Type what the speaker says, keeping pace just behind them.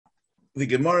the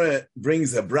Gemara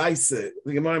brings a brayse.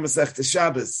 The Gemara Masechta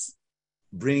Shabbos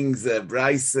brings a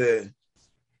brayse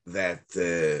that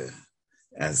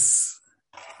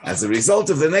as a result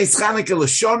of the Neis Chanukah,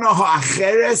 Lashona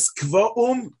ha'acheres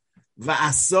kvo'um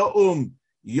va'aso'um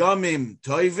yomim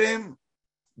toivim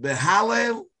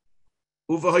behalel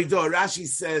uvahoidor. Rashi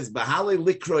says behalel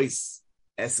likrois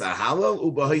esa halal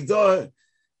uvahoidor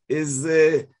is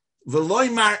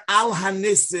veloymar al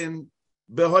hanisim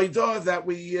behoidor, that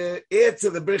we add to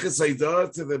the Birchas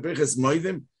Hoidor, to the Birchas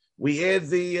Moedim, we add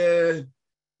the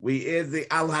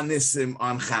al hanisim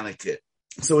on Chanukah.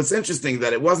 So it's interesting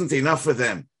that it wasn't enough for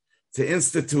them to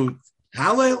institute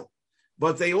Hallel,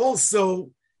 but they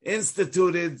also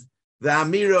instituted the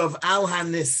Amira of Al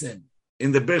Hanisim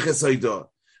in the Birchas Hoidor.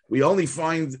 We only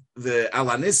find the Al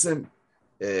Hanisim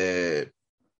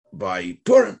by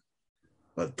Purim,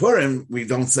 but Purim we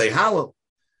don't say Hallel,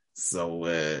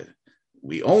 so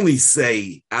we only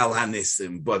say Al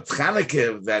Hanisim. But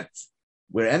Chanukah, that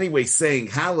we're anyway saying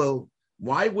Hallel,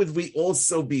 why would we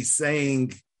also be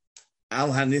saying Al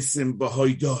Hanisim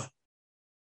b'Hoidor?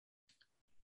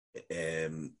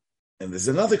 And there's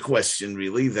another question,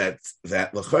 really, that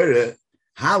l'chora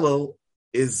Hallel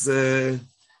is a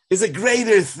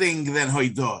greater thing than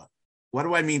Hoidor. What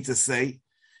do I mean to say?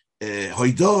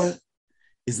 Hoidor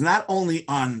is not only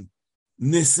on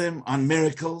Nisim, on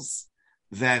miracles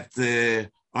that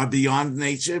are beyond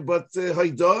nature, but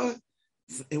Hoidor,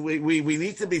 we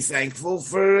need to be thankful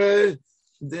for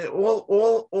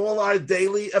all our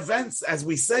daily events, as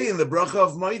we say in the bracha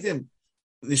of Moedim,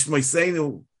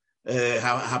 Nishmoiseinu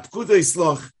hapkudo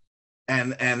isloch,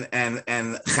 and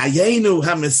chayenu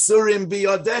hamesurim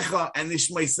biyadecha, and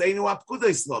Nishmoiseinu hapkudo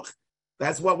isloch.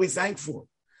 That's what we thank for.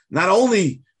 Not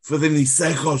only for the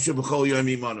nisecha sheb'chol yom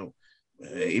imanu,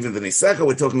 even the nisecha,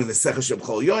 we're talking the nisecha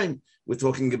sheb'chol yom, we're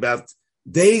talking about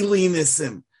daily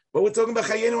nisim, but we're talking about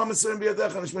chayenu hamesurim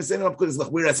biyadecha, and Nishmoiseinu hapkudo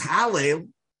isloch. Whereas Hallel,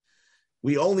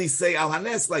 we only say Al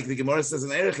Hanes, like the Gemara says in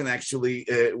Erechin, actually,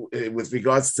 with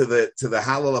regards to the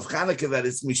Hallel of Chanukah, that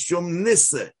it's Mishum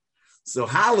Nisse. So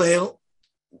Hallel,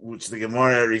 which the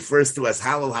Gemara refers to as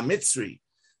Hallel HaMitzri,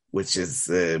 which is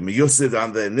miyusid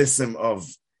on the Nisim of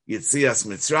Yitzias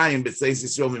Mitzrayim, B'tzeis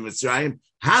Yisrael Mitzrayim.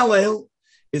 Hallel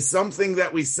is something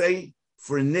that we say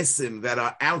for Nisim that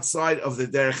are outside of the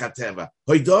Derech HaTeva.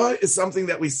 Hoidor is something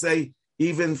that we say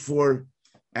even for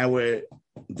our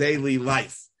daily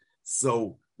life.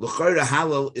 So l'chora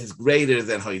Hallel is greater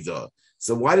than Hoidor.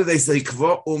 So why do they say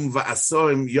kvo'um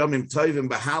va'asoim yomim tovim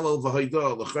b'Hallel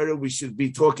v'Hoidor? L'chora we should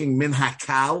be talking min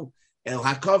hakal el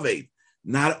hakoved.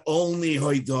 Not only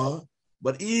Hoidor,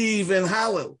 but even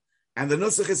Hallel. And the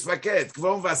nusach is faket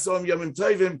kvo'um va'asoim yomim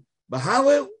tovim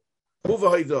b'Hallel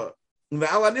u'v'Hoidor. In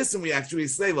the Al Hanisim we actually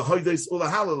say l'Hoidor is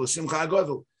u'l'Hallel l'shimcha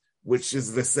agodol, which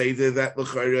is the seder that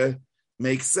l'chora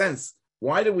makes sense.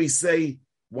 Why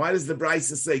does the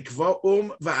Brisa say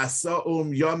kvo'um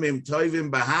va'aso'um yomim tovim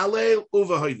b'Hallel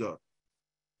u'v'Hoidor?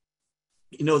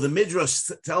 You know, the Midrash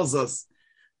tells us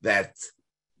that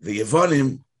the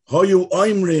Yevonim hoyu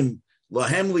oimrim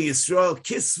lohem liYisrael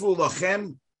kisvu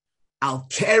lochem al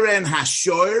keren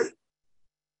hashor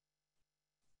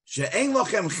she'ein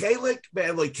lochem chelik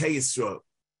be'elokei Yisrael.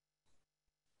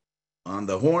 On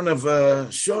the horn of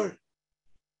a shor,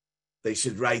 they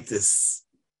should write this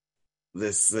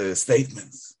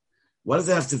statement. What does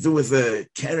it have to do with the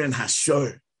Keren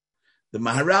Hashor? The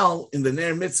Maharal in the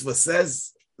Ner Mitzvah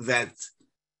says that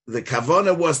the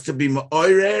Kavana was to be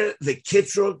Ma'orer, the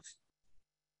Kitrug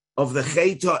of the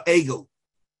Cheita Egel.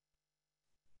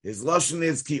 His Lashon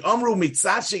is Ki Omru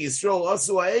Mitzache Yisrael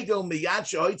Osu Egel Miyat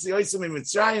She'oitzi Oisum in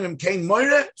Mitzrayim Im Kein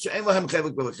Moire She'en Lahem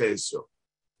Chelik B'Lechei Yisrael.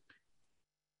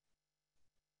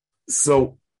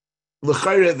 So the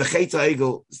Cheita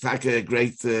Egel is like a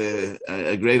great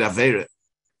Avera.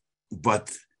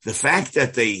 But the fact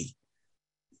that they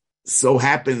so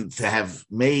happened to have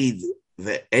made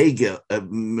the Egel,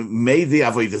 made the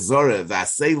Avodah Zorah,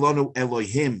 V'asei lonu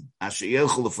Elohim, asher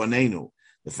yelchu lefanenu,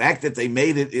 the fact that they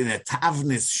made it in a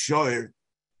Tavnis Shor,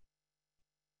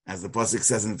 as the Pasuk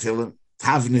says in Tehillim,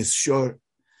 Tavnis Shor,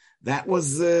 that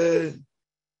was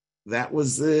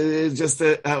just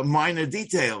a minor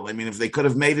detail. I mean, if they could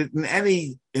have made it in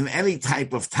any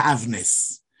type of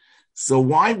Tavnis, so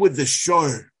why would the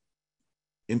Shor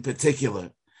in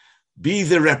particular be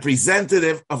the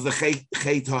representative of the Chet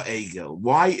HaEgel?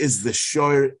 Why is the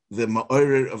Shor the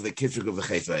Ma'orer of the Kitrug of the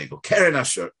Chet HaEgel? Keren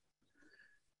HaShor.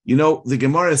 You know, the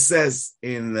Gemara says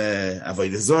in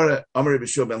Avodah Zorah, Amar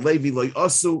B'Shua ben Levi, Lo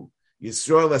Yosu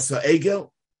Yisrael es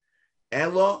HaEgel,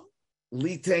 Elo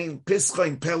Litein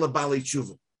Pischoin Pele Bali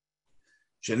Tshuva.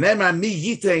 Shenema mi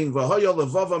Yitein V'hoyo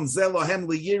Levavam Ze Lohem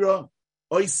Liyiro,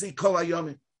 oisi kol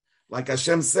hayomim. Like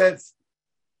Hashem said,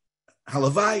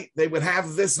 halavai, they would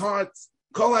have this heart,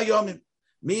 kol hayomim,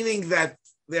 meaning that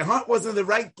their heart was in the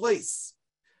right place,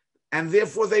 and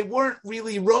therefore they weren't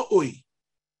really ro'ui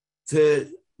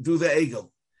to do the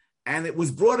egel. And it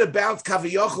was brought about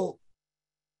kaviyochel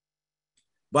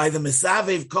by the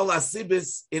Mesavev Kol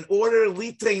Asibis in order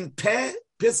litain peh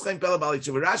pischein peh labali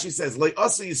tshuva. Rashi says, Loi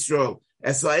osu Yisrael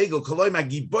es ha'egel koloi ma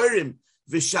giborim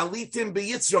v'shalitim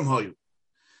beyitzrom hoyu.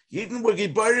 Yidden were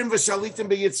giborim v'shalitim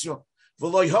beyitzrom.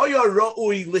 V'loi hoyo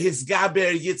ro'ui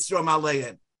lihisgaber yitzrom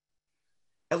aleihem.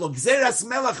 Elo gzeras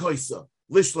melach hoysa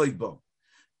lishloi bo.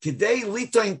 Kidei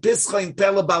litain pischein peh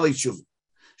labali tshuva.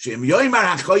 She'em yoymar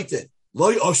hachoyte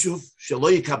loi oshuv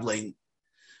sheloi yikablein.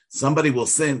 Somebody will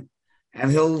sin, and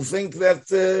he'll think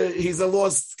that he's a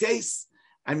lost case.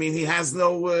 I mean, he has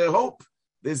no hope.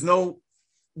 There's no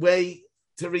way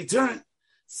to return.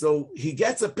 So he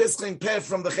gets a pischin peh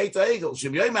from the Chet HaEgel.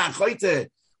 Shem yoyma achoyte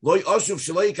loy oshuv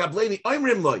sheloi yikableni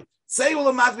oimrim loy. Say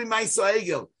ulamad b'mayso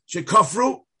HaEgel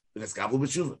shekofru v'neskablu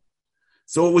b'tshuva.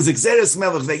 So it was Xeris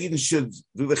Melech that Yidden should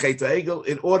do the Chet HaEgel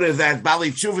in order that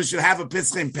Bali Tshuva should have a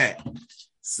pischin peh.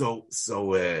 So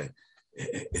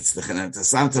it's the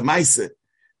Santa Maisa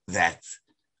that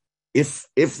if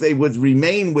they would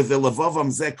remain with the Levavam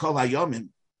Zeh Kol Hayomim,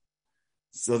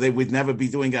 so they would never be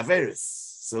doing Averis.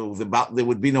 So there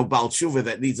would be no Baal Tshuva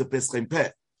that needs a Pischim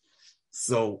Peh.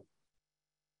 So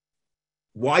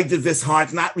why did this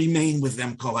heart not remain with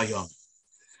them Kol Hayomim?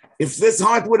 If this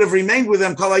heart would have remained with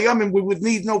them Kol Hayomim, we would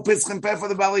need no Pischim Peh for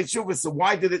the Baal Tshuva. So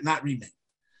why did it not remain?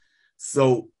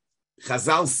 So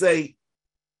Chazal say,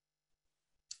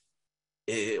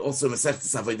 also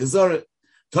Masechta Avodah Zarah,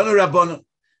 Tanu Rabbanon,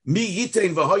 Mi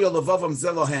Yitein v'hoyo levavam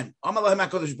zelohem. Amalahem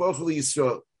HaKadosh Baruch Hu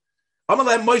Yisrael.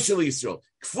 Amalahem Moshe Yisrael.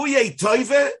 Kfuyei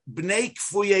toive, b'nei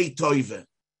kfuyei toive.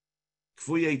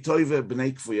 Kfuyei toive,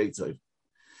 b'nei kfuyei toive.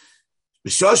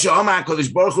 B'shosha Amar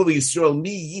HaKadosh Baruch Hu Yisrael,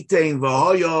 Mi Yitein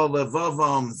v'hoyo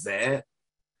levavam zeh.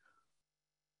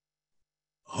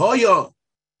 Hoyo,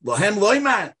 lohem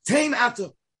loimar, tein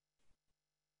ato.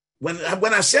 When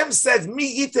Hashem said,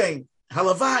 Mi Yitein,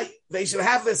 halavai, they should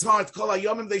have this heart, kol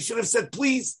hayomim, they should have said,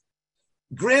 please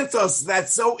grant us that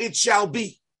so it shall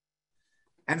be.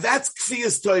 And that's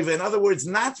kfiyas toiva. In other words,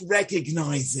 not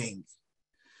recognizing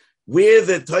where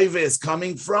the toiva is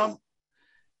coming from.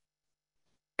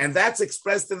 And that's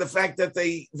expressed in the fact that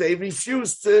they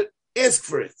refuse to ask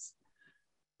for it.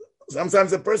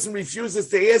 Sometimes a person refuses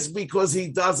to ask because he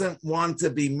doesn't want to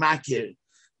be makir,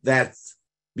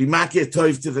 be makir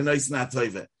toiv to the nois not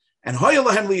toiva. And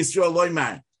hoyalahem li Yisrael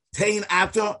loymar tein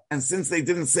ato, and since they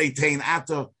didn't say tein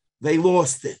ato, they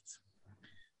lost it.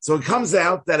 So it comes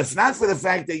out that if not for the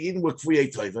fact that Yidden were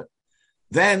kfuyei toiva,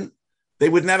 then they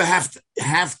would never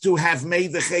have to have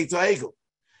made the Chet HaEgel,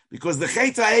 because the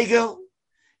Chet HaEgel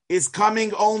is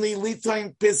coming only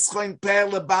litoin pischon per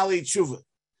lebali tshuva.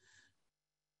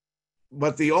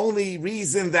 But the only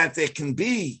reason that there can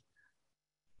be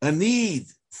a need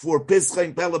for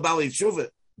pischon per lebali tshuva,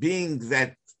 being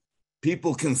that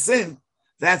people can sin,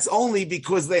 that's only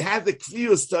because they had the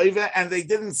kfiyus toiva and they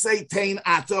didn't say tein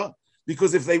ato,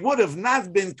 because if they would have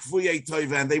not been kfuyei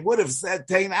toiva and they would have said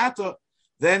tein ato,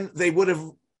 then they would have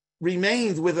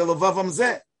remained with a levavam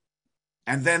zeh,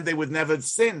 and then they would never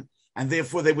sin, and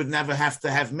therefore they would never have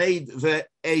to have made the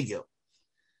egel.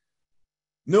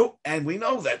 No, and we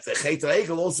know that the Chet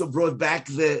HaEgel also brought back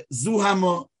the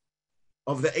zuhama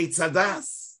of the Eitz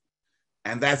Hadas.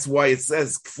 And that's why it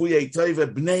says kfuyei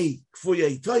toiva bnei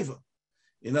kfuyei toiva.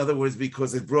 In other words,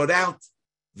 because it brought out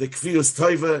the kfiyus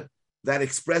toiva that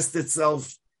expressed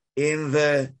itself in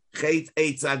the Chet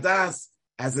Eitz Hadas,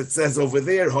 as it says over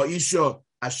there, ha'isha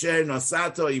asher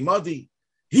nasato imodi,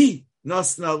 he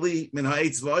nasna li min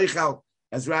ha'etz v'oichal,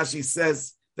 as Rashi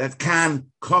says, that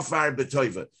kan kofar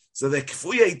b'toiva. So the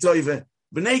kfuyei toiva,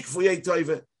 bnei kfuyei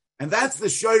toiva, and that's the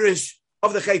shorish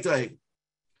of the Chet HaEgel.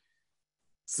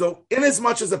 So,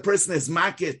 inasmuch as a person is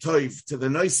makir toiv to the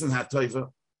noisin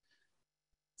hatoiva,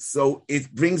 so it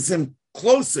brings him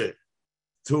closer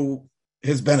to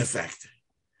his benefactor,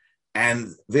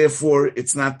 and therefore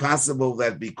it's not possible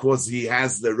that because he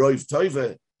has the roiv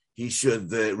toiva, he should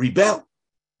rebel,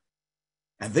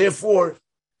 and therefore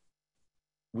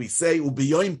we say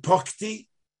ubiyoim pokti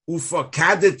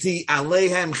ufakadati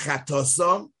aleihem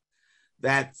chatosom,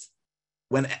 that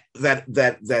whenever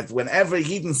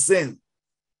Yidden sin,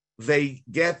 they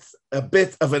get a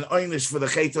bit of an oynish for the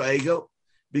Chet HaEgel,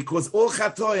 because all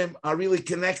chatoim are really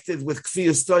connected with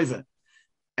kfiyus toiva,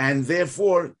 and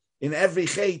therefore in every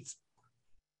chet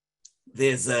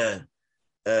there's a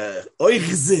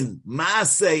oichzin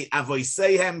maasei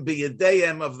avoiseihem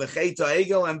biyadeihem of the Chet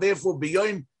HaEgel, and therefore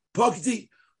b'yoim pokti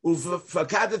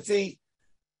ufakadati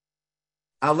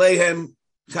aleihem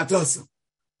chatosam.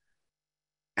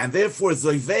 And therefore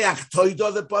zoiveach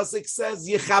toido, the pasuk says,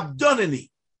 yichabdonani,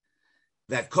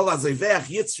 that kol hazoiveach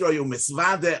yitzroy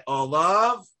u'misvade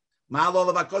olav ma'al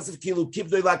olav hakosef kilu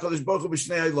kibdoi la'kodesh baruch hu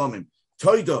b'shnei olamim.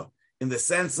 Toido in the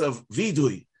sense of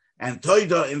vidui, and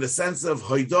toida in the sense of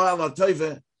hoida ala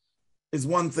toiva is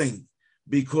one thing,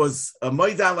 because a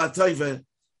moida ala toiva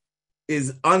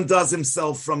undoes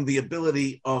himself from the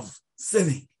ability of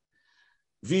sinning.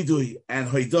 Vidui and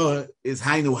hoida is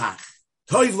hainu hach.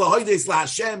 Toiv lahoides la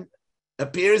Hashem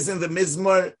appears in the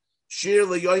Mizmor Shir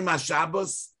L'Yoyim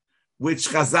HaShabbos, which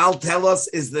Chazal tell us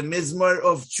is the Mizmor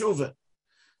of Tshuva.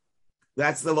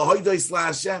 That's the lahoides la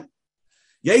Hashem.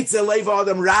 Yetze leiva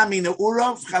adam rami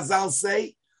ne'urav, Chazal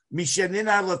say,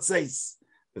 mishenina l'tzeis.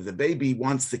 The baby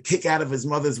wants to kick out of his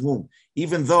mother's womb,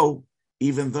 even though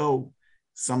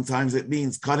sometimes it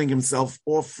means cutting himself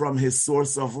off from his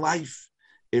source of life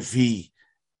if he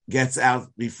gets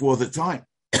out before the time.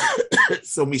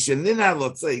 So mishenina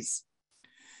l'tzeis,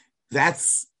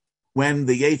 that's when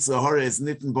the Yetzer Hara is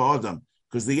nitten ba'adam,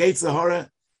 because the Yetzer Hara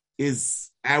is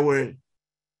our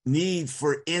need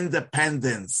for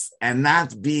independence and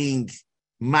not being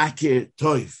makir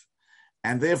toiv.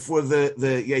 And therefore the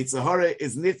Yetzer Hara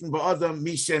is nitten ba'adam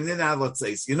mishenina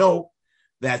l'tzeis. You know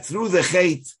that through the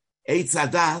Chet Eitz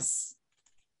Hadas,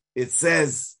 it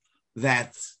says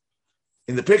that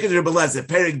in the Pirkei Rebbe Lezer,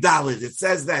 Perek Daled, it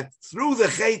says that through the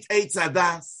Chet Eitz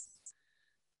Hadas,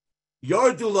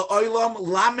 Yordu la'olam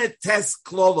lamet tes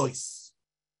klolois,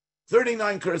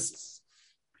 39 curses,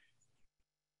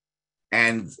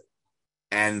 and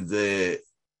the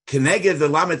Keneged the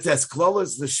lamet tes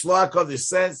klolois, the Shloah HaKodesh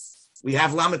says we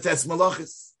have lamet tes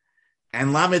malachis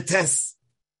and lamet tes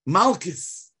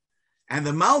malchus, and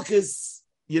the malchus,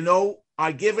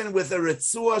 are given with a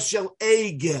ritzua shel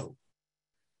egel.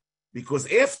 Because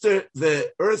after the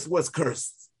earth was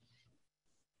cursed,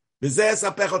 so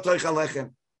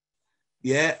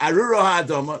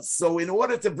in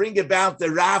order to bring about the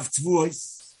Rav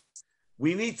Tvuos,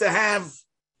 we need to have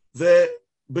the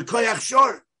B'koyach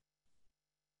Shor.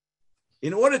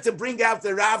 In order to bring out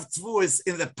the Rav Tvuos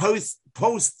in the post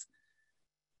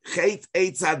Chet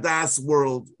Eitz Hadas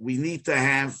world, we need to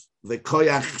have the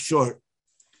Koyach Shor,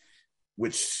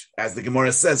 which, as the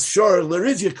Gemara says, Shor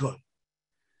l'ridjikoi.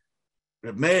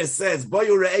 Reb Meir says,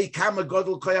 "Boyu re'ei kama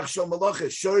godol koyach shel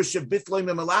malacha shor shebitloi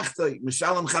memalachtai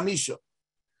mishalom chamisha."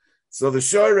 So the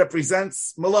shor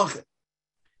represents malacha,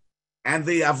 and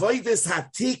the avodas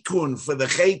hatikun for the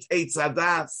Chet Eitz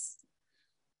Hadas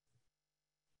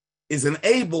is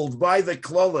enabled by the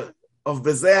klola of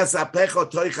bezeas apecho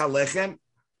toicha lechem,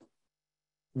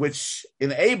 which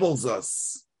enables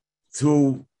us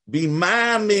to be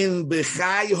mamin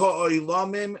b'chai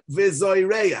ha'olamim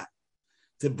v'zoireya,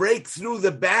 to break through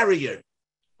the barrier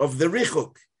of the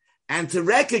richuk and to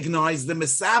recognize the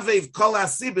mesavev kol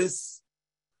hasibis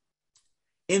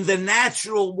in the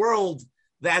natural world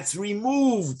that's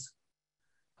removed,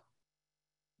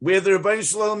 where the Rebbeinu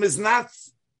Shalom is not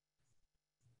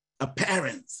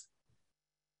apparent.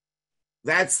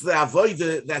 That's the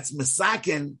avodah that's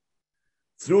mesaken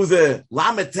through the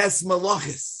lametes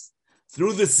malachis,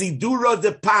 through the sidura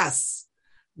de pas.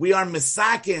 We are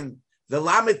mesaken the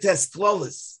lametes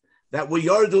klolis that we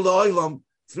yardu la'olam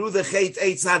through the Chet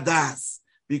Eitz Hadas,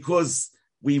 because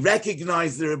we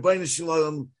recognize the Rebbeinu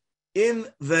Shalom in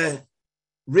the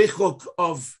richuk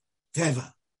of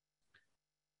teva.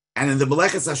 And in the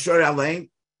Meleches Ashur Alein,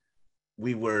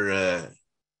 we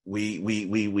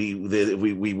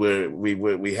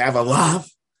have a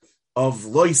lav of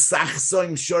loy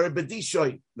sachsoim shor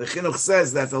bedishoy. The Chinuch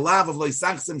says that the lav of loy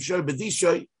sachsoim shor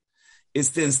bedishoy is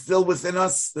to instill within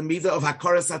us the midah of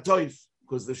hakaras hatoif,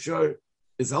 because the shor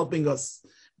is helping us.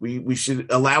 We should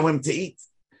allow him to eat.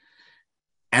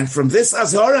 And from this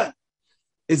azhara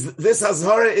is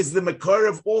the makor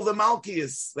of all the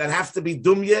malchiyas that have to be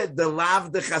dumya the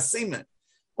lav de chasima.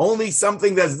 Only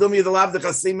something that's dumya the lav de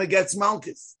chasima gets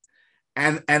malchus,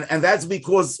 and that's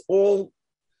because all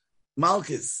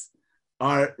malchus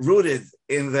are rooted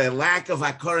in the lack of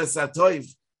hakaras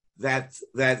hatoif, that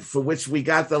for which we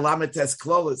got the lametes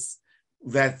klolis,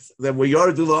 that we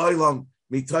yardu la'olam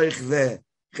mitoich the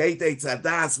Chet Eitz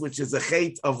Hadas, which is a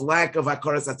chet of lack of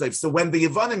hakaras hatoif. So when the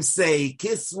Yevonim say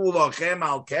kisvu lochem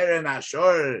al keren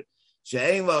ashor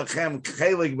she'ein lochem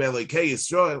chelik be'elokei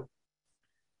Yisrael,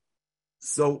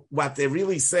 so what they're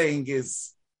really saying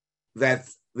is that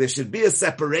there should be a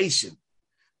separation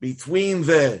between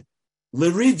the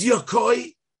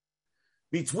l'ridyokoi,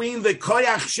 between the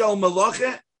Koyach Shel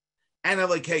Melacha and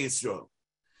Elokei Yisrael.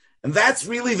 And that's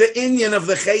really the inyan of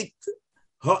the Chet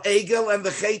Ha'egel and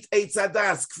the Chet Eitz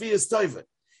Hadas, Kfiyas Toiva.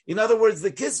 In other words,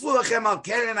 the Kisvu Lachem Al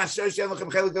Keren Asher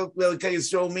Shelachem Chelek Elokei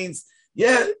Yisrael means,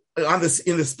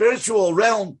 in the spiritual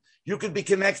realm, you could be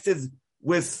connected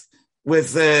with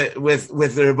the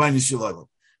Rebbeinu Shalom.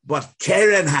 But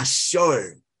Keren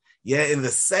Hashor, in the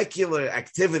secular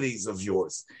activities of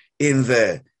yours, in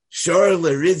the Shor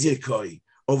L'Ridyakoi,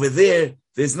 over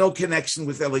there's no connection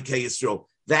with Elokei Yisrael.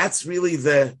 That's really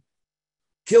the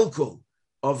kilkul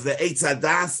of the Eitz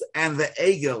Hadas and the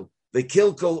Egel, the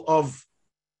kilkul of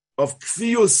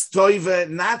Kfiyus Toiva,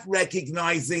 not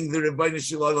recognizing the Rebbeinu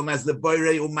Shalom as the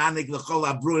Borei Umanik L'chol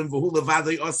Abruim V'hu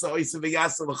Levadei Osa Oisa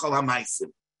V'Yasa L'chol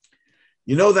HaMaisim.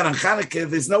 You know that on Chanukah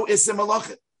there's no Isim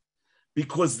Malacha,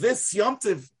 because this Yom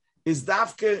Tov is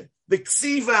Davke the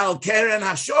Ksiva Al Keren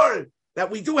Hashor,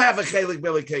 that we do have a Chelik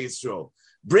B'Elokei Yisrael,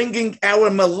 bringing our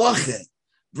Malacha,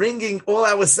 bringing all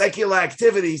our secular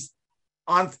activities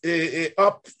on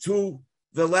up to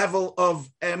the level of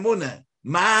Emunah.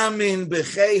 Ma'amin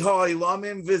b'chei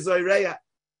ha'olamim v'zoreya.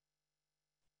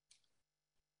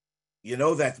 You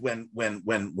know that when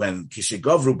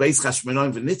Kishigovru Beis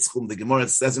Chashmonaim v'nitzchum, the Gemara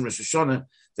says in Rosh Hashanah,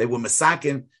 they were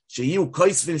masakin sheyu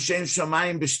koisvin shem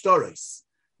shamayim b'shtoros,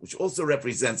 which also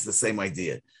represents the same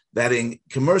idea, that in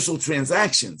commercial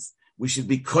transactions we should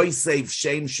be koisev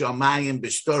shem shamayim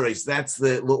b'shtoros. That's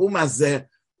the le'umazeh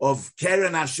of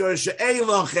Keren Ashur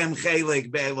she'elochem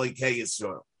chelik be'elokei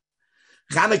Yisrael.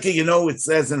 Chanukah, it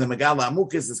says in the Megala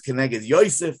Amukas is connected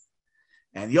Yosef,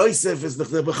 and Yosef is the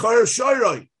Bechor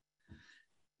Shoroi,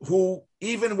 who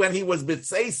even when he was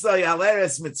B'tzeisai al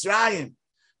Eres Mitzrayim,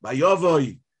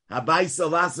 Bayovoi, Habaysa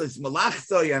Lasos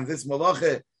Malachtoi, and this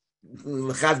Malacha,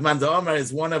 L'chad Man Da'omer,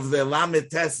 is one of the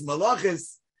Lamed Tes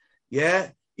Malachas,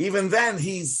 even then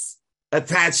he's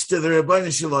attached to the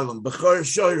Rebbeinu Shalom, Bechor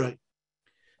Shoroi.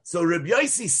 So Rabbi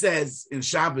Yossi says in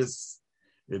Shabbos,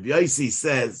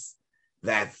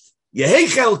 that Yehei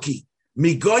Chelki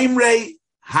Migoimrei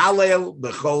Halel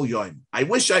B'chol Yom. I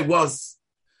wish I was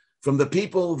from the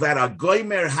people that are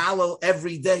Goimer Halel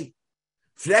every day.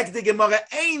 Frek de Gemara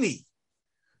Eini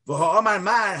V'ha'omar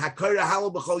Mar HaKoira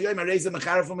Halel B'chol Yom Areza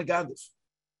Mecharef U'Megadif.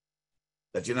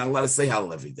 That you're not allowed to say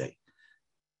Halel every day.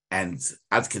 And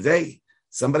Ad Kedei,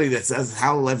 somebody that says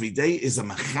Halel every day is a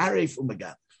Mecharef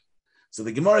U'Megadif. So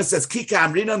the Gemara says, Kika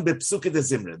Amrinon B'Psuka de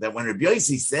Zimra, that when Rabbi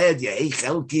Yossi said, Yehei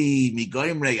Chelki,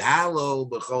 Migoimrei Halel,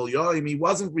 B'chol Yom, he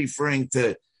wasn't referring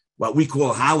to what we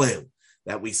call Halel,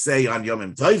 that we say on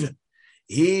Yomim Tovim.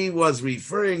 He was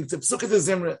referring to Psuka de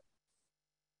Zimra.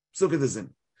 Psuka de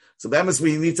Zimra. So that means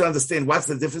we need to understand what's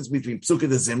the difference between Psuka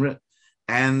de Zimra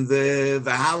and the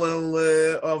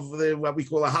Halel of what we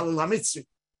call a Halel HaMitzri.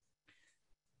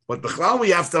 But Bechlal,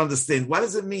 we have to understand, what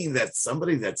does it mean that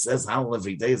somebody that says Halal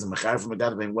every day is a Mechar from a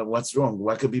God? I mean, what's wrong?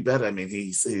 What could be better? I mean,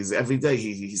 he's every day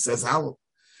he says Halal.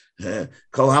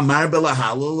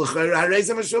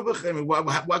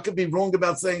 What could be wrong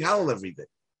about saying Halal every day?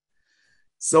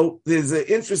 So there's an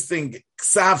interesting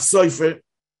Ksav Sofer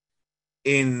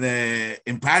in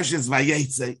Parshas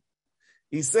Vayetze.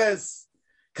 He says,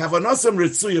 Kavanosam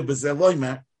Ritzuya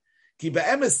b'Zeloimer, Ki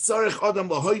be'emes tzarech adam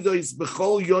lahoidos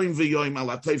b'chol yoim v'yoim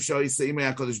ala tov sha'isei mei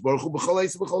HaKadosh Baruch Hu b'chol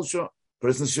eis b'chol shah.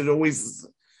 Person should always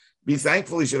be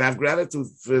thankful. He should have gratitude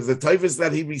for the tovos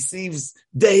that he receives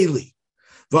daily.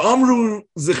 V'amru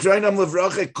zichroinam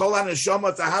levracha kol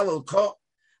haneshama tahalal ko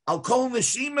al kol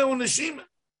neshima u'neshima.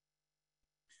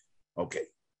 Okay,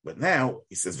 but now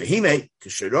he says v'hinei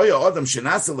k'sheroya adam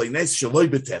shenasa leines shaloi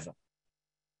b'teva.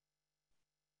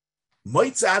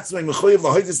 When somebody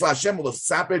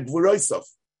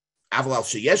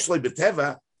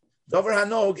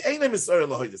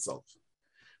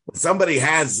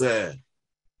has an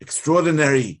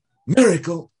extraordinary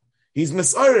miracle, he's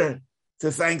misorder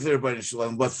to thank the Rebbeinu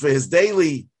Shalom, but for his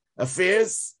daily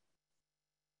affairs,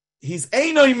 he's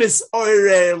einoi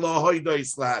misorder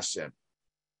lahoidos laHashem.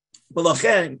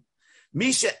 B'lachem,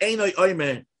 misha einoi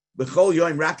oimer b'chol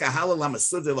yoim raka halal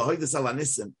hamasudeh lahoidos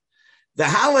alanisim. The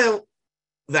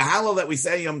halal that we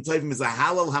say Yom Tovim is a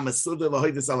halal hamasudah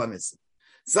lahoides alanisim.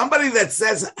 Somebody that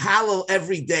says halal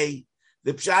every day,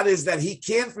 the pshat is that he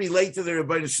can't relate to the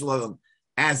Rebbeinu Shalom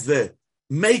as the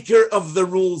maker of the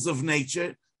rules of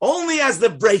nature, only as the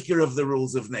breaker of the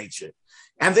rules of nature.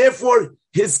 And therefore,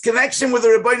 his connection with the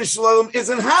Rebbeinu Shalom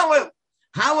isn't halal.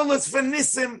 Halal is for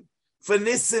nisim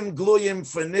gluyim,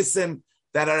 for nisim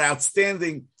that are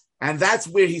outstanding. And that's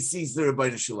where he sees the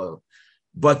Rebbeinu Shalom.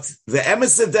 But the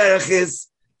emes derech is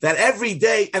that every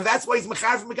day, and that's why he's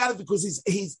mechar from Megadif, because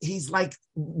he's like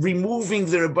removing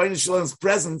the Rebbeinu Shalom's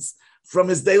presence from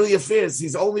his daily affairs.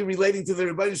 He's only relating to the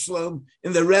Rebbeinu Shalom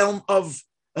in the realm of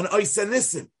an Oisa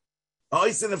Nisim.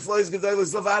 Oisa Neflois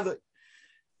Gedolos Levada.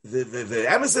 The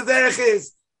emes derech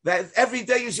is that every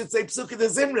day you should say Psukkah de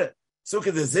Zimra.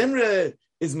 Psukkah de Zimra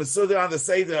is Mesuda on the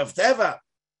Seder of Teva.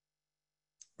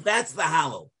 That's the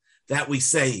Hallel that we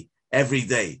say every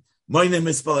day. Moine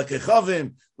Mispala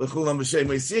Kechavim, Lechulam B'Shem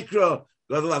Yikra,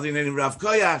 Gadol Adinanim Rav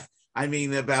Koyach. I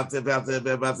mean about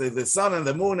the sun and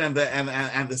the moon and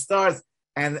the stars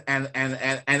and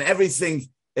everything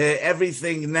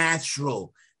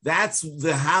natural. That's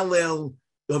the Hallel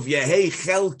of Yehei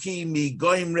Chelki Mi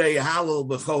Goimrei Hallel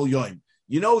B'Chol Yom.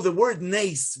 You know, the word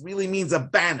Nes really means a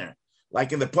banner,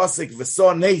 like in the pasuk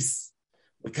V'Sor Nes,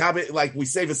 like we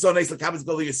say V'Sor Nes L'Kabetz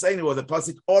Gol Yisenu, or the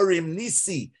pasuk Orim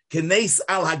Nisi Kenes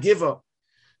Al Hagiva.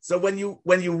 So when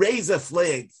you raise a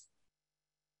flag,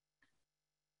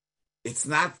 it's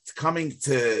not coming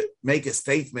to make a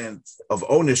statement of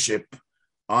ownership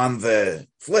on the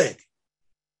flag,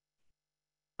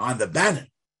 on the banner.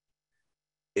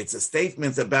 It's a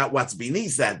statement about what's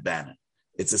beneath that banner.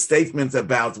 It's a statement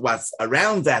about what's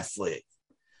around that flag.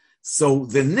 So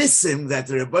the nisim that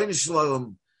the Rebbeinu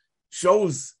Shalom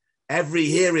shows every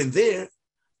here and there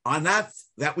are not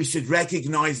that we should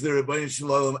recognize the Rebbeinu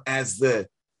Shalom as the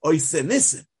Oise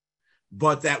Nisim,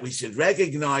 but that we should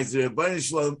recognize the Rebbeinu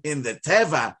Shalom in the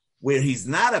Teva, where he's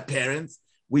not apparent.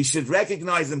 We should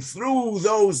recognize him through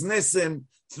those nisim,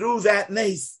 through that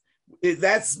nes.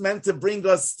 That's meant to bring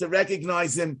us to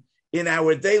recognize him in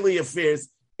our daily affairs,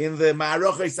 in the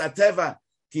Ma'aroches HaTeva.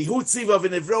 Ki hu tziva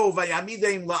v'nivro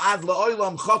v'yamideim la'ad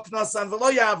la'olam chok nasan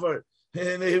v'lo yavar.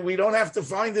 And we don't have to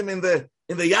find him in the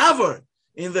yavar,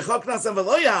 in the chok nasan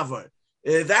v'lo yavar.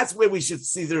 That's where we should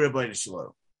see the Rebbeinu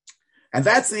Shalom. And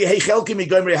that's the Heichelki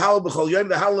Migoimrei Hallel B'Chol Yom,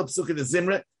 the Hallel Psukkah de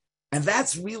Zimra. And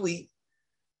that's really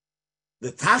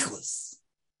the tachlis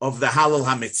of the Hallel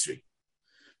HaMitzri.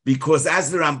 Because as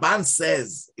the Ramban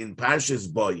says in Parshas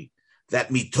Boy, that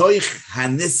mitoich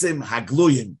hanisim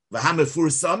hagluyim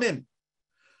v'hamefursamim,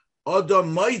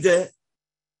 odom moide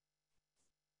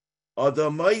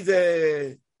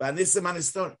b'anisim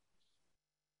hanistor.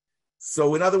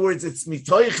 So in other words, it's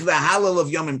mitoich the Hallel of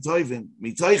Yomim Tovim,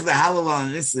 mitoich the Hallel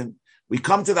hanisim. We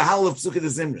come to the Hallel of Psukkah de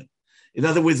Zimra. In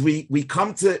other words, we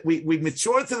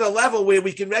mature to the level where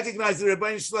we can recognize the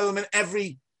Rebbeinu Shalom in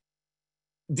every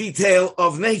detail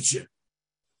of nature.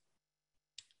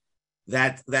 So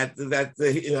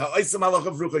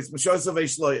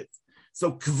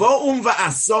kvo'um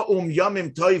va'aso'um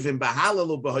yomim toivim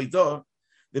b'halalu b'hoidah.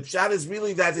 The pshat is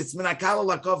really that it's minakal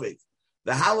lakovit.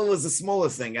 The halal is a smaller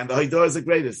thing, and the hoidah is a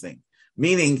greater thing.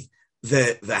 Meaning,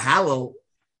 the halal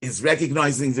is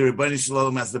recognizing the Rebbeinu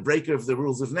Shalom as the breaker of the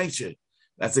rules of nature.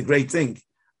 That's a great thing,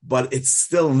 but it's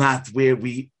still not where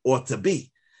we ought to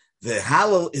be. The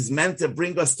halal is meant to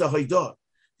bring us to hoidah,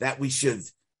 that we should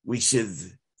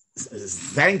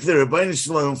thank the Rebbeinu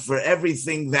Shalom for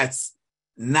everything that's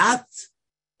not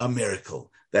a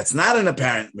miracle, that's not an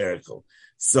apparent miracle.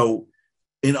 So,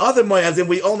 in other moyadim,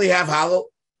 we only have halal,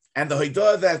 and the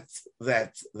hoidah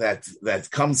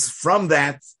that comes from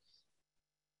that,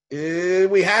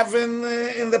 we have in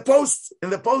the post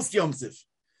Yom Tov.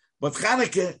 But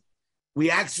Chanukah,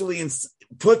 we actually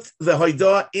put the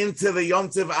hoidah into the Yom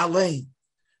Tov Alein.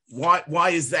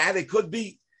 Why is that? It could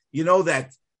be,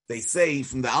 that they say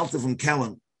from the Alta from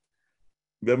Kellen,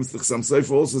 some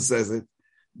Sefer also says it,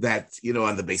 that,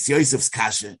 on the Beis Yosef's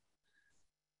Kasha,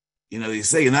 you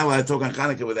say you're not allowed to talk on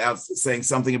Chanukah without saying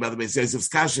something about the Beis Yosef's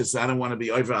Kasha, so I don't want to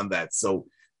be over on that. So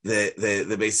the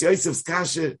Beis Yosef's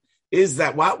Kasha is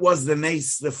that what was the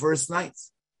nes the first night?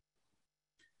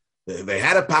 They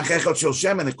had a pachechot shel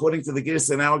shemen, according to the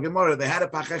Girsa in our Gemara. They had a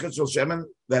pachechot shel shemen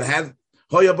that had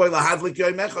hoya boy lahadlik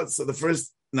yoy mechot. So the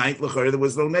first night, l'chor, there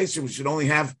was no nation. We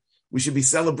should be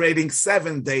celebrating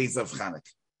 7 days of Chanukah.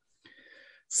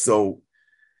 So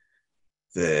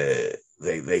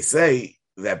they say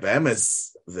that be'emes,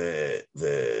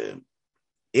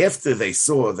 after they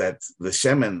saw that the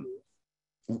shemen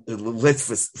lit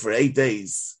for 8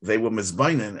 days, they were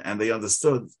mizbainen, and they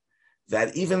understood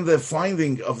that even the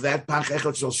finding of that pach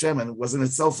echad shel shemen was in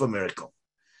itself a miracle.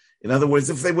 In other words,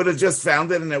 if they would have just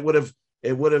found it and it would have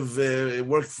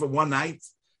worked for one night,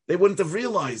 they wouldn't have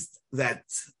realized that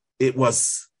it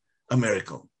was a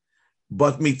miracle.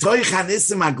 But mitoich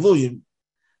hanisim agluyim,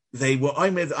 they were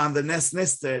oimed on the nes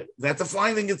nister, that the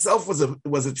finding itself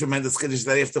was a tremendous chiddush,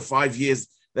 that after 5 years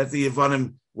that the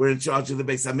Yevonim were in charge of the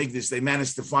Beis HaMikdash, they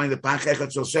managed to find the pach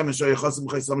echad shel shemen shoy chosim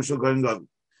chaysom shel goyim gadol.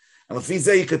 And if we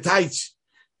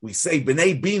say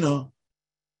b'nei bina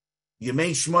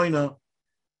yemei shmoina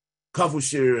kavu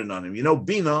shirin on him.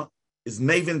 Bina is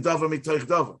mevin davar mitoich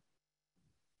davar.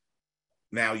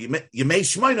 Now, you may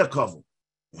shmoina kavu.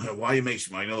 Why you may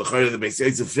shmoina? The Beis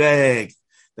Yosef frag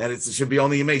that it should be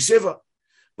only you may shiva.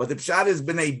 But the pshat is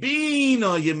b'nei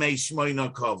bina you may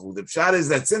shmoina kavu. The pshat is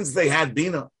that since they had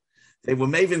bina, they were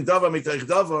mavin davar mitoich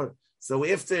davar. So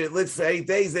after it lit for 8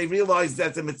 days, they realized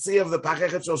that the mitzvah of the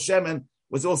pachechet shel shemen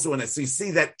was also in it. So you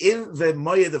see that in the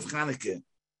moed of Chanukah,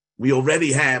 we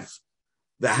already have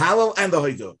the halal and the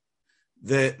hoidah.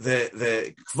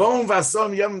 The kvom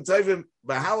vasom yom tovim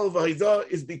b'halal v'hoidah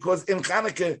is because in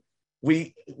Chanukah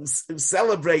we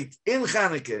celebrate in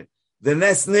Chanukah the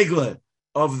nes nigla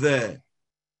of the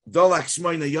dolak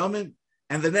shmoina yomim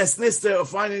and the nes nister of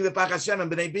finding the pachas shemen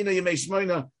b'nei bina yemei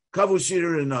shmoina kavu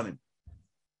shirur anonim.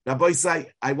 Rabbi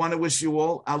say, I want to wish you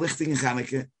all a lichting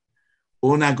Chanukah,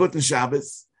 und a guten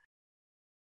Shabbos,